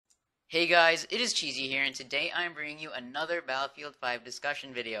Hey guys, it is Cheesy here, and today I'm bringing you another Battlefield 5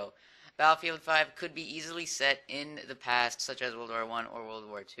 discussion video. Battlefield 5 could be easily set in the past, such as World War I or World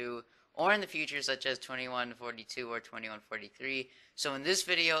War II, or in the future, such as 2142 or 2143. So in this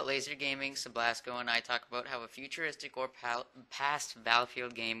video, LazerGaming, Saplasko, and I talk about how a futuristic or past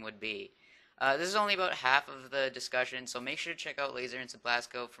Battlefield game would be. This is only about half of the discussion, so make sure to check out Laser and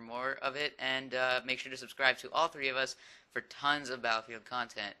Saplasko for more of it, and make sure to subscribe to all three of us for tons of Battlefield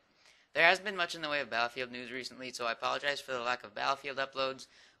content. There hasn't been much in the way of Battlefield news recently, so I apologize for the lack of Battlefield uploads,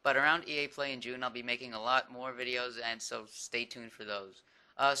 but around EA Play in June I'll be making a lot more videos, and so stay tuned for those.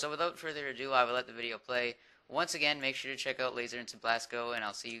 So without further ado, I will let the video play. Once again, make sure to check out Laser and Saplasko, and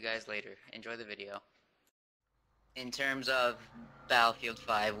I'll see you guys later. Enjoy the video. In terms of Battlefield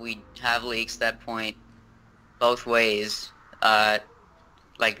 5, we have leaks that point both ways.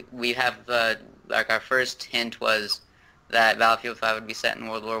 Like we have our first hint was that Battlefield 5 would be set in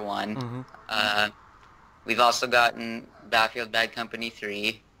World War I. We've also gotten Battlefield Bad Company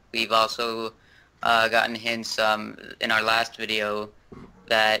 3. We've also gotten hints in our last video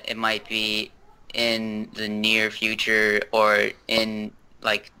that it might be in the near future or in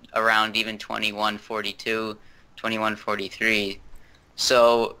like around even 2142, 2143.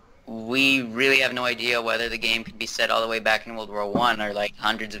 So we really have no idea whether the game could be set all the way back in World War I or like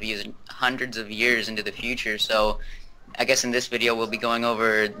hundreds of years into the future. So I guess in this video we'll be going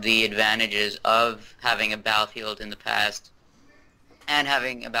over the advantages of having a Battlefield in the past and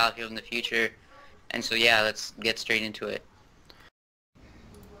having a Battlefield in the future. And so yeah, let's get straight into it.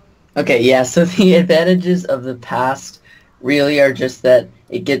 Okay, yeah, so the advantages of the past really are just that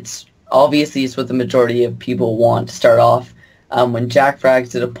it gets, obviously it's what the majority of people want to start off. When Jack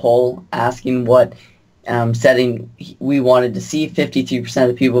Frags did a poll asking what setting we wanted to see, 53%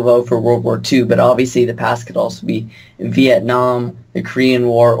 of people vote for World War II, but obviously the past could also be Vietnam, the Korean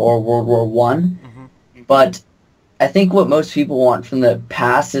War, or World War I. But I think what most people want from the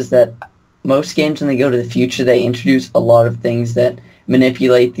past is that most games, when they go to the future, they introduce a lot of things that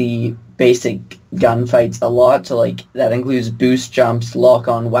manipulate the basic gunfights a lot. So like that includes boost jumps,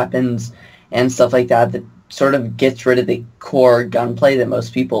 lock-on weapons, and stuff like that that sort of gets rid of the core gunplay that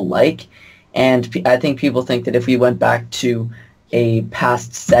most people like. And I think people think that if we went back to a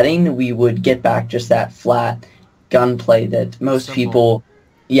past setting, we would get back just that flat gunplay that most people,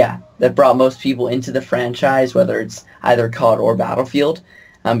 that brought most people into the franchise, whether it's either COD or Battlefield,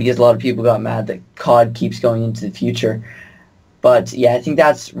 because a lot of people got mad that COD keeps going into the future. But yeah, I think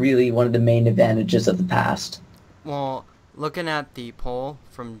that's really one of the main advantages of the past. Well, looking at the poll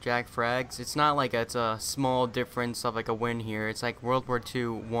from Jack Frags, it's not like it's a small difference of like a win here. It's like World War II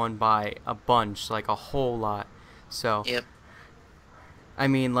won by a bunch, like a whole lot. So, Yep. I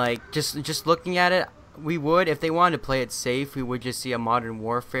mean, like just looking at it, we would, if they wanted to play it safe, we would just see a Modern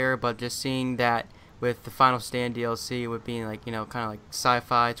Warfare. But just seeing that with the Final Stand DLC, with being like, you know, kind of like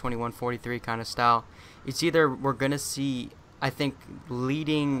sci-fi 2143 kind of style, it's either we're gonna see, I think,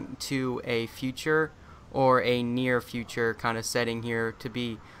 leading to a future or a near future kind of setting here to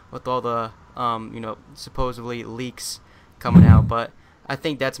be with all the you know, supposedly leaks coming out. But I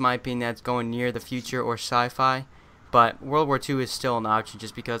think that's my opinion, that's going near the future or sci-fi. But World War II is still an option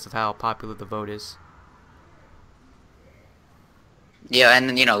just because of how popular the vote is. Yeah,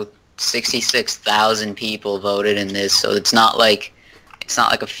 and you know, 66,000 people voted in this, so it's not like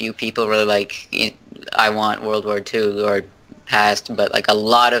a few people really like, I want World War II or past, but like a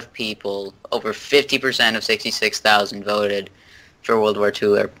lot of people, over 50% of 66,000 voted for World War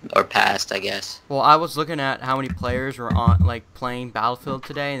II or past, I guess. Well, I was looking at how many players were on like playing Battlefield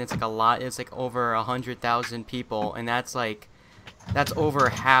today, and it's like a lot. It's like over 100,000 people, and that's over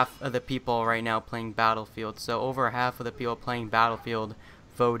half of the people right now playing Battlefield. So over half of the people playing Battlefield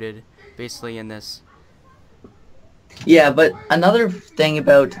voted basically in this. Yeah, but another thing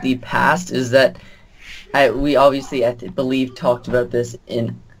about the past is that we obviously, I believe, talked about this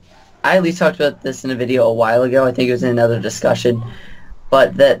I at least talked about this in a video a while ago. I think it was in another discussion.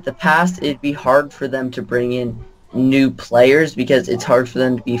 But that the past, it'd be hard for them to bring in new players because it's hard for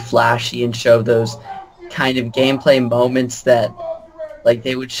them to be flashy and show those kind of gameplay moments that like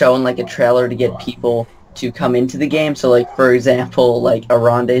they would show in like a trailer to get people to come into the game. So like, for example, like a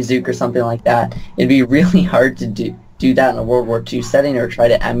Rendezvous or something like that. It'd be really hard to do that in a World War II setting or try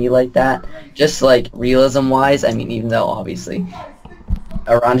to emulate that, just like realism-wise. I mean, even though obviously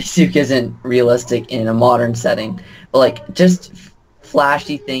a Rendezvous isn't realistic in a modern setting, but like just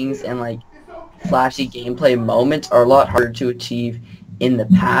flashy things and like flashy gameplay moments are a lot harder to achieve in the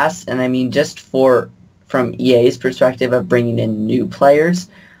past. And I mean, just from EA's perspective of bringing in new players,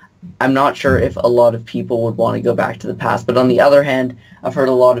 I'm not sure if a lot of people would want to go back to the past. But on the other hand, I've heard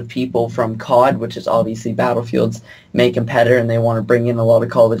a lot of people from COD, which is obviously Battlefield's main competitor, and they want to bring in a lot of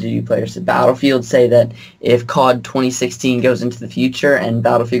Call of Duty players to Battlefield, say that if COD 2016 goes into the future and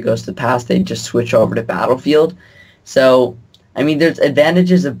Battlefield goes to the past, they'd just switch over to Battlefield. So, I mean, there's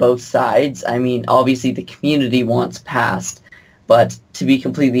advantages of both sides. I mean, obviously the community wants past, but to be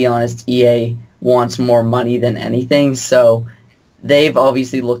completely honest, EA wants more money than anything, so they've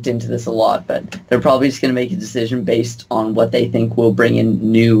obviously looked into this a lot, but they're probably just going to make a decision based on what they think will bring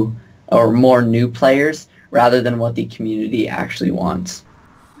in new or more new players rather than what the community actually wants.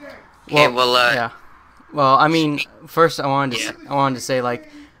 Okay, Well, well, yeah. Well, I mean, speak, first I wanted yeah. to say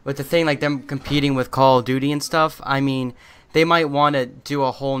like with the thing like them competing with Call of Duty and stuff. I mean, they might want to do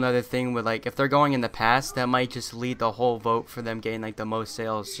a whole nother thing with like if they're going in the past, that might just lead the whole vote for them getting like the most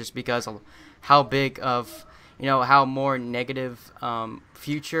sales, just because of how big of how more negative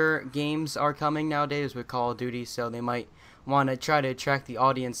future games are coming nowadays with Call of Duty. So they might want to try to attract the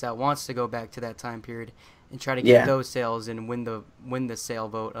audience that wants to go back to that time period and try to get Yeah, those sales and win the sale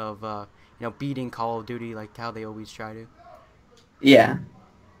vote of beating Call of Duty like how they always try to. yeah,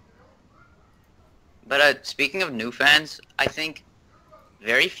 But speaking of new fans, I think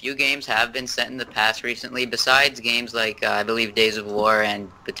very few games have been set in the past recently, besides games like I believe Days of War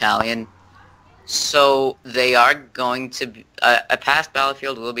and Battalion. So they are going to be, a past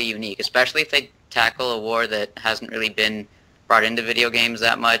Battlefield will be unique, especially if they tackle a war that hasn't really been brought into video games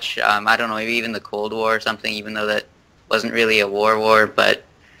that much. I don't know, maybe even the Cold War or something, even though that wasn't really a war, but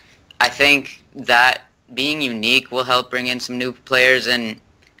I think that being unique will help bring in some new players, and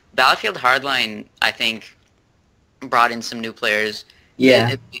Battlefield Hardline, I think, brought in some new players.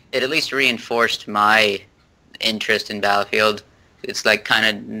 yeah, It at least reinforced my interest in Battlefield. It's like kind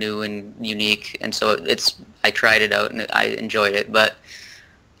of new and unique, and so I tried it out and I enjoyed it. But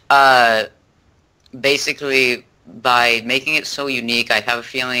uh, basically, by making it so unique, I have a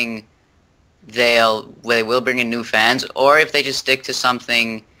feeling they will bring in new fans, or if they just stick to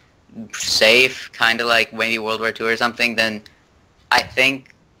something safe, kind of like maybe World War II or something, then I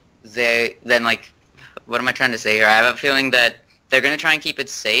think like what am I trying to say here? I have a feeling that they're going to try and keep it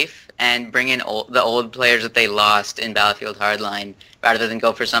safe and bring in the old players that they lost in Battlefield Hardline rather than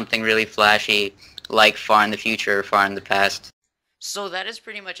go for something really flashy like Far in the Future or Far in the Past. So that is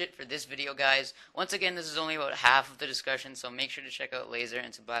pretty much it for this video, guys. Once again, this is only about half of the discussion, so make sure to check out Laser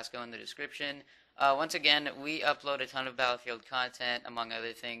and Saplasko in the description. Once again, we upload a ton of Battlefield content, among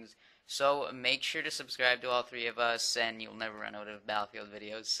other things, so make sure to subscribe to all three of us, and you'll never run out of Battlefield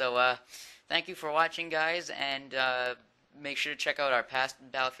videos. So, thank you for watching, guys, and make sure to check out our past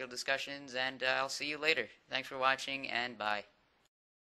Battlefield discussions, and I'll see you later. Thanks for watching, and bye.